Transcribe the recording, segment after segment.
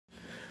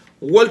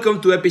Welcome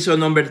to episode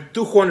number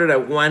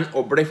 201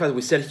 of Breakfast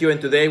with Sergio,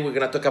 and today we're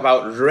going to talk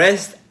about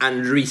rest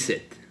and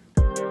reset.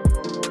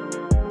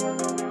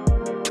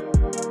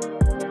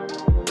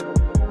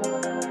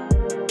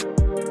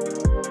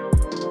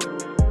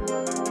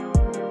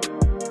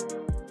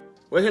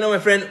 Well, hello my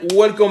friend,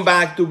 welcome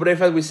back to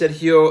Breakfast with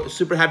Sergio.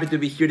 Super happy to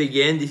be here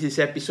again. This is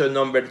episode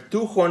number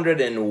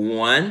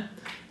 201.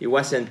 It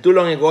wasn't too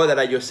long ago that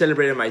I just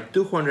celebrated my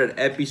 200th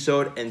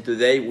episode, and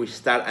today we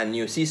start a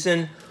new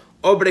season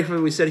of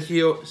Breakfast with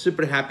Sergio.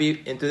 Super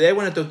happy, and today I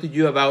want to talk to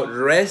you about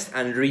rest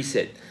and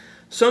reset.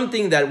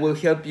 Something that will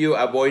help you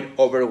avoid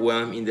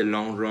overwhelm in the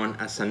long run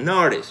as an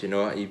artist. You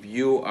know, if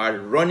you are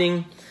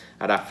running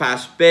at a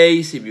fast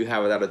pace, if you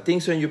have a lot of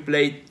things on your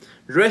plate,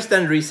 rest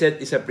and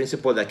reset is a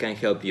principle that can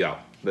help you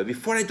out. But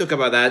before I talk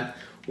about that,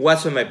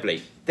 what's on my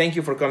plate? Thank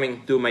you for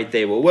coming to my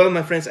table. Well,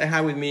 my friends, I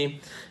have with me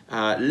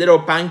little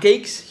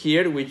pancakes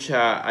here, which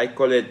I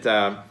call it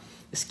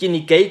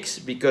skinny cakes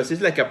because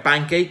it's like a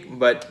pancake,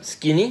 but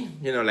skinny,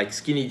 you know, like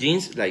skinny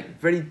jeans, like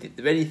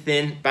very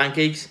thin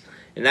pancakes.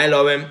 And I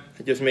love them.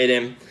 I just made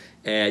them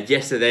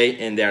yesterday,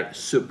 and they are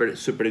super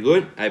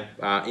good.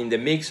 In the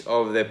mix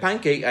of the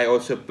pancake, I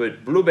also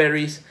put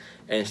blueberries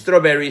and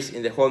strawberries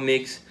in the whole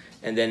mix,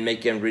 and then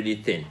make them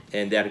really thin.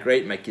 And they are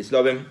great. My kids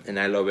love them, and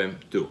I love them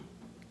too.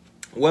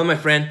 Well, my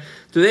friend,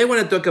 today I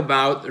want to talk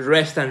about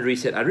rest and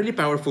reset, a really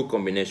powerful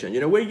combination.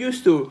 You know, we're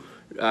used to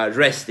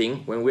resting.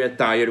 When we are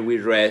tired, we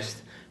rest.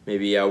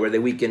 Maybe over the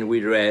weekend,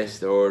 we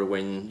rest. Or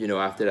when, you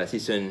know, after a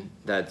season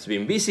that's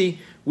been busy,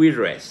 we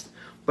rest.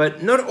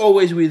 But not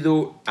always we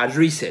do a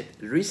reset.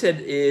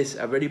 Reset is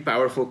a very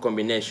powerful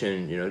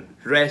combination, you know,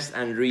 rest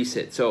and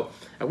reset. So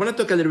I want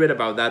to talk a little bit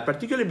about that,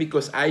 particularly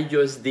because I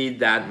just did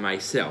that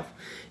myself.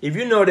 If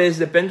you notice,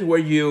 depends where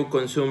you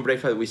consume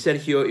Breakfast with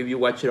Sergio, if you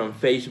watch it on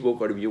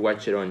Facebook or if you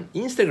watch it on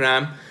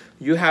Instagram,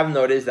 you have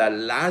noticed that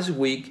last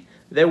week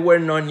there were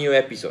no new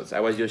episodes.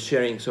 I was just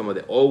sharing some of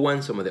the old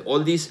ones, some of the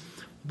oldies,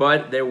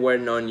 but there were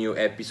no new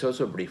episodes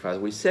of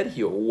Breakfast with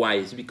Sergio. Why?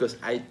 It's because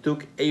I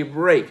took a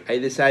break. I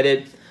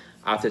decided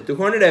after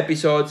 200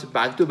 episodes,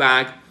 back to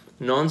back,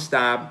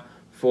 non-stop,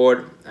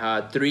 for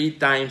 3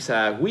 times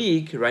a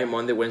week, right?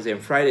 Monday, Wednesday,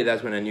 and Friday,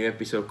 that's when a new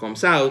episode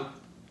comes out.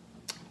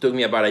 Took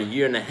me about a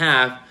year and a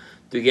half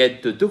to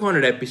get to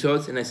 200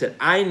 episodes, and I said,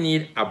 I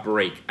need a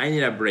break. I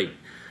need a break.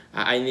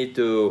 I need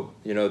to,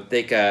 you know,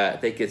 take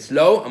it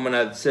slow. I'm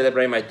gonna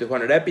celebrate my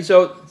 200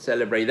 episode,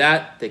 celebrate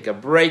that, take a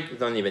break,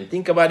 don't even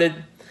think about it,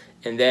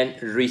 and then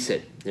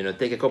reset. You know,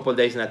 take a couple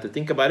days not to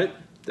think about it.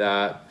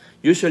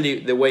 Usually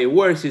the way it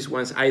works is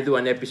once I do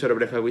an episode of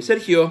Breakfast with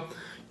Sergio,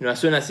 you know, as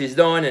soon as it's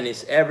done and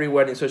it's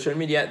everywhere in social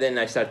media, then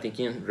I start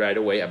thinking right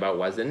away about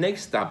what's the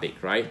next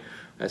topic, right?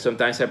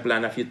 Sometimes I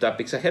plan a few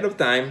topics ahead of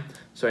time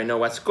so I know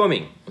what's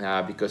coming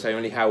because I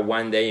only have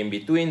 1 day in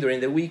between during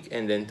the week,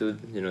 and then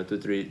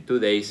 2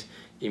 days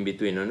in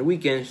between on the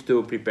weekends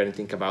to prepare and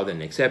think about the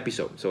next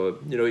episode. So,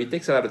 you know, it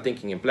takes a lot of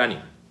thinking and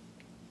planning.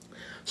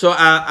 So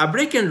a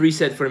break and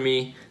reset for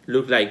me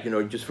looked like, you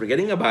know, just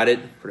forgetting about it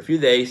for a few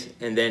days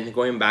and then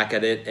going back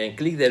at it and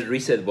click the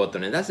reset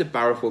button. And that's a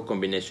powerful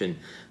combination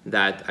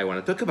that I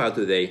want to talk about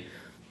today.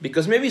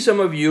 Because maybe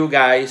some of you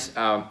guys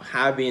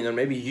have been, or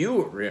maybe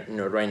you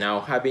know, right now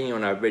have been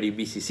on a very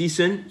busy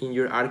season in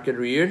your art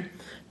career.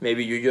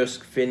 Maybe you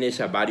just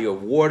finished a body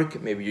of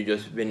work. Maybe you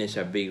just finished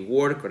a big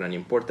work or an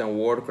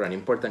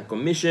important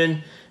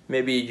commission.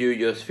 Maybe you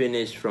just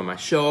finished from a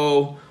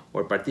show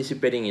or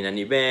participating in an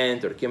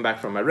event or came back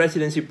from a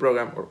residency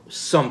program or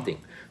something.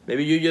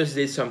 Maybe you just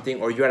did something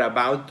or you are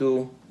about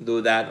to do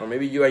that, or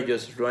maybe you are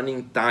just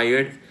running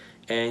tired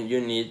and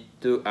you need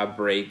to a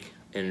break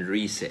and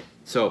reset.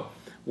 So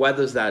what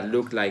does that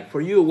look like for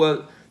you?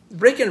 Well,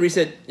 break and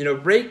reset, you know,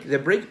 the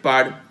break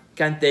part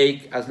can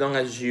take as long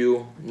as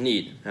you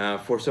need.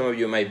 For some of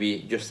you, it might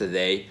be just a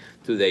day,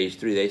 2 days,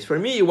 3 days. For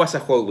me, it was a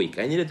whole week.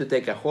 I needed to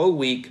take a whole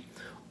week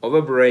of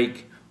a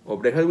break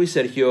of Breakfast with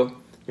Sergio,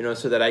 you know,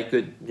 so that I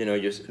could, you know,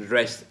 just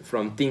rest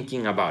from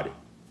thinking about it.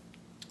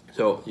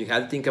 So you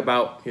have to think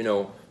about, you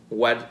know,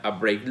 what a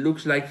break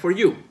looks like for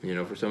you. You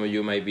know, for some of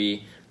you, it might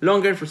be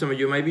longer. For some of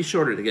you, it might be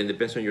shorter. Again,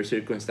 depends on your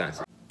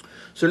circumstances.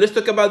 So let's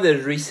talk about the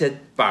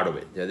reset part of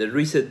it. Yeah, the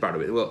reset part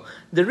of it. Well,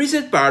 the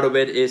reset part of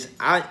it is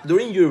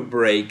during your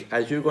break,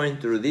 as you're going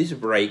through this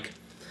break,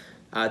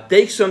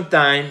 take some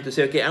time to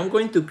say, okay, I'm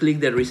going to click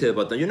the reset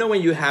button. You know,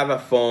 when you have a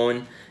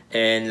phone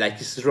and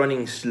like it's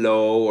running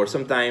slow, or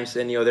sometimes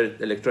any other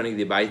electronic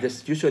device,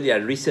 there's usually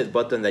a reset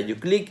button that you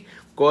click,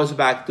 goes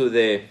back to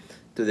the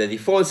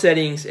default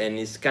settings, and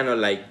it's kind of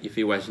like if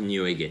it was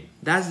new again.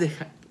 That's the,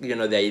 you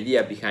know, the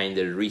idea behind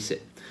the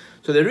reset.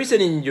 So the reset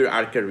in your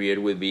art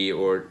career would be,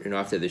 or, you know,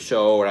 after the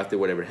show or after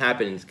whatever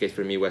happened. In this case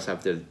for me was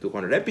after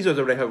 200 episodes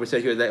of Breakfast with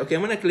Sergio. Like, okay,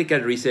 I'm gonna click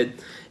a reset.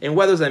 And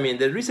what does that mean?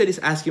 The reset is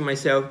asking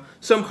myself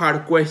some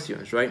hard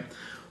questions, right?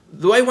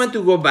 Do I want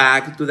to go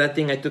back to that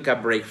thing I took a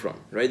break from,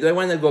 right? Do I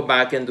want to go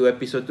back and do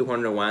episode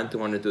 201,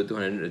 202,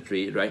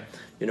 203, right?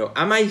 You know,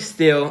 am I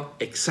still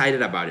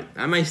excited about it?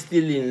 Am I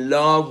still in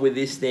love with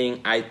this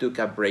thing I took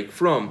a break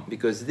from?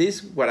 Because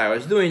this, what I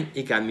was doing,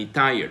 it got me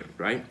tired,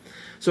 right?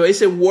 So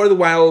it's a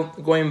worthwhile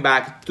going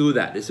back to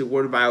that. It's a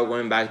worthwhile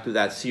going back to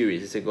that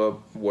series. It's a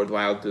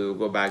worthwhile to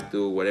go back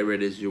to whatever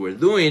it is you were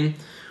doing.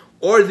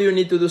 Or do you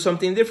need to do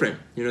something different?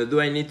 You know,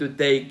 do I need to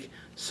take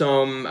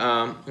some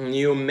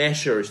new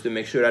measures to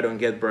make sure I don't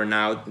get burned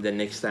out the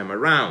next time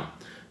around?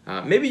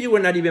 Maybe you were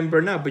not even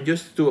burned out, but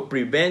just to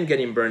prevent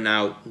getting burned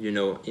out, you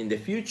know, in the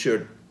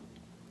future,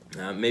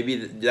 maybe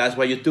that's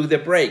why you took the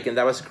break, and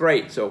that was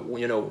great. So,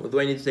 you know, do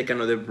I need to take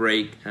another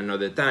break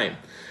another time?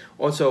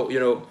 Also, you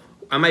know,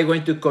 am I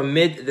going to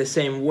commit the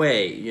same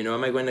way? You know,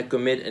 am I going to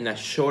commit in a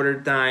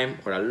shorter time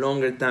or a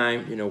longer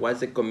time? You know,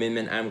 what's the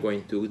commitment I'm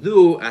going to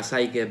do as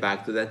I get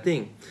back to that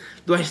thing?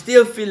 Do I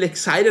still feel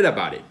excited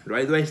about it,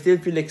 right? Do I still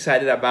feel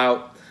excited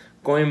about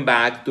going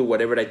back to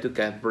whatever I took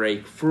a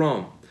break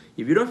from?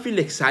 If you don't feel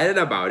excited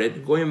about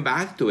it, going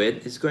back to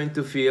it, it's going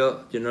to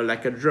feel, you know,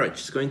 like a drudge.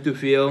 It's going to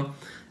feel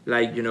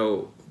like, you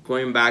know,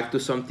 going back to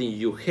something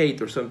you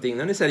hate or something,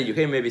 not necessarily you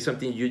hate, maybe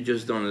something you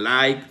just don't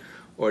like,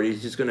 or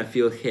it's just gonna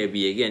feel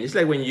heavy again. It's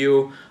like when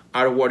you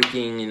are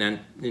working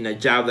in a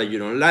job that you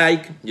don't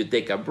like, you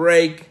take a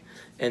break,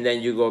 and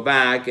then you go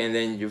back, and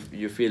then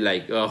you feel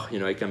like, oh, you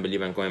know, I can't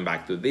believe I'm going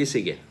back to this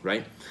again,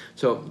 right?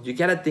 So you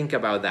gotta think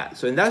about that.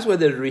 So, and that's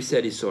what the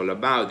reset is all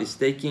about. It's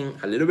taking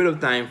a little bit of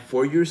time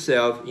for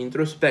yourself,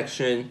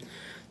 introspection,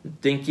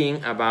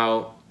 thinking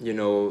about, you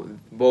know,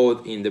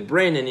 both in the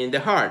brain and in the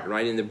heart,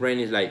 right? In the brain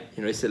is like,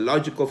 you know, is it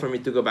logical for me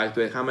to go back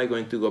to it? How am I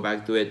going to go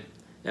back to it?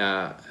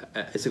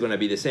 Is it going to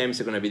be the same? Is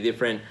it going to be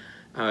different?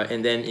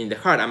 And then in the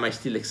heart, am I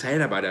still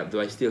excited about it? Do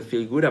I still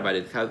feel good about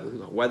it?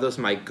 What does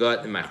my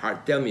gut and my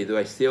heart tell me? Do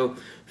I still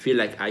feel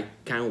like I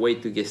can't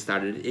wait to get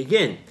started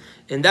again?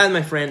 And that,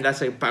 my friend,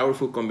 that's a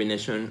powerful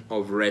combination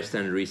of rest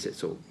and reset.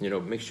 So, you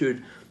know, make sure,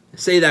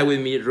 say that with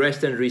me,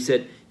 rest and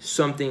reset,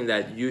 something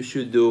that you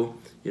should do,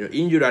 you know,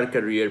 in your art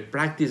career.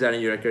 Practice that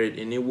in your art career,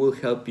 and it will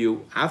help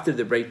you after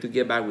the break to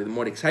get back with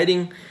more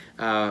exciting,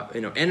 you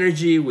know,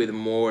 energy, with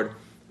more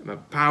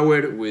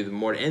power, with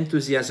more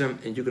enthusiasm,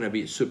 and you're gonna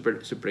be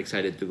super, super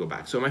excited to go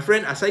back. So, my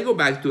friend, as I go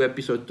back to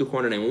episode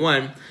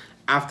 201,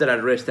 after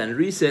a rest and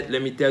reset,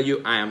 let me tell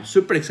you, I am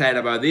super excited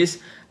about this.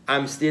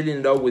 I'm still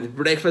in love with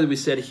Breakfast with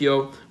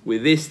Sergio,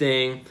 with this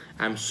thing.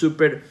 I'm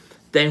super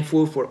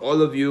thankful for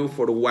all of you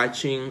for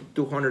watching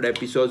 200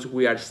 episodes.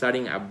 We are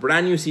starting a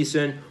brand new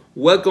season.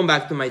 Welcome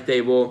back to my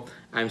table.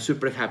 I'm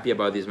super happy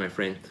about this, my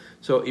friend.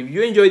 So if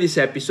you enjoyed this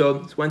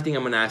episode, it's one thing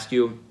I'm gonna ask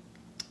you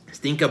is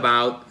think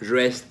about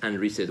rest and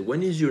reset.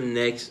 When is your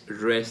next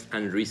rest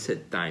and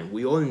reset time?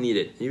 We all need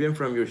it, even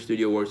from your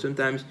studio work.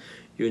 Sometimes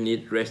you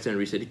need rest and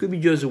reset. It could be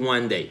just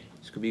one day.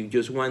 It could be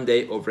just one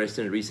day of rest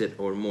and reset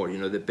or more. You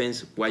know,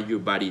 depends what your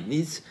body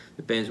needs,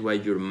 depends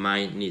what your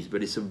mind needs.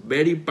 But it's a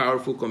very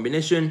powerful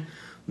combination.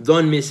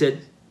 Don't miss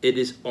it. It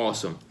is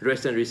awesome.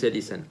 Rest and reset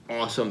is an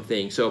awesome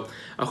thing. So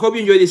I hope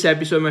you enjoyed this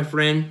episode, my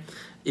friend.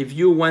 If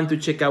you want to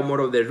check out more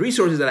of the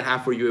resources that I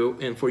have for you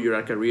and for your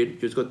art career,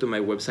 just go to my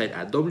website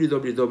at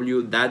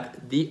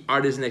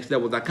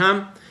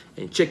www.theartistnextlevel.com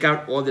and check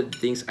out all the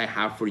things I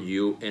have for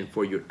you and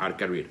for your art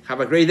career.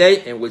 Have a great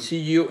day, and we'll see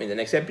you in the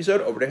next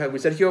episode of Breakfast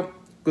with Sergio.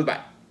 Goodbye.